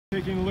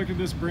Taking a look at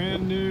this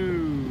brand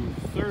new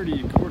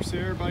 30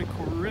 Corsair by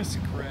Corsair.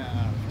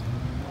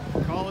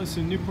 Call us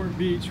in Newport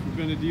Beach. We've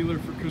been a dealer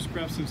for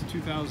Corsair since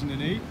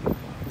 2008.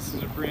 This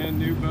is a brand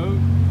new boat,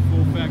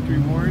 full factory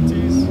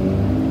warranties.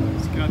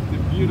 It's got the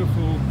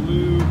beautiful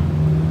blue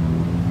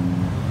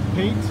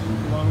paint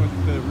along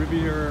with the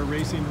Riviera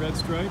Racing red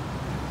stripe.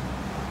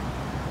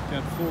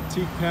 Got full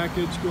teak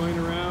package going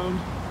around.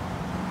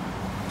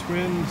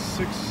 Twin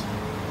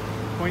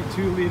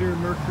 6.2 liter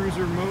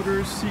Mercruiser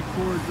motors,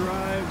 C-Core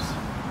drives.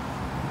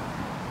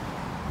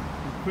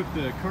 We put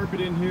the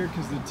carpet in here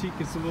because the teak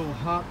gets a little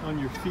hot on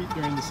your feet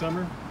during the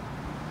summer.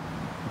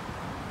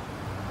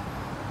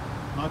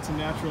 Lots of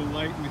natural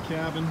light in the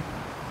cabin.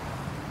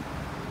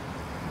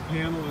 The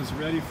panel is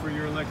ready for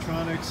your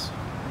electronics.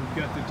 We've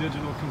got the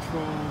digital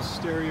controls,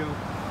 stereo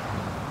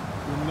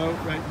remote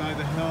right by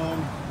the helm,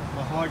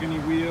 mahogany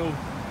wheel.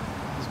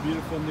 These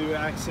beautiful new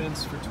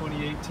accents for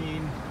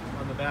 2018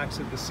 on the backs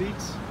of the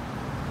seats.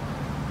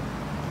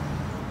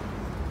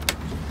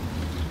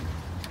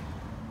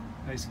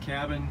 Nice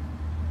cabin.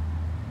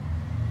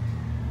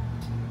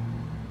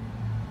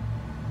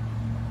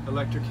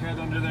 Electric head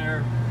under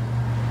there.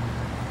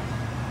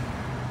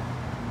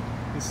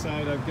 This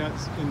side I've got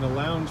in the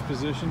lounge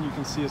position. You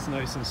can see it's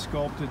nice and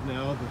sculpted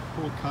now. The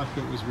whole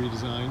cockpit was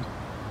redesigned.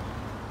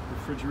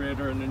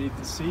 Refrigerator underneath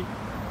the seat.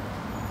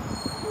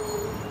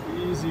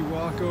 Easy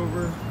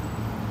walkover.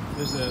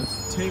 There's a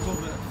table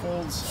that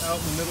folds out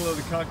in the middle of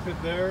the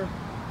cockpit there.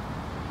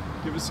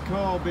 Give us a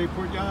call,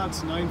 Bayport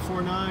Yachts,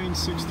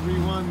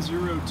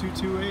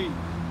 949-631-0228.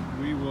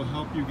 We will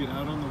help you get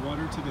out on the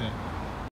water today.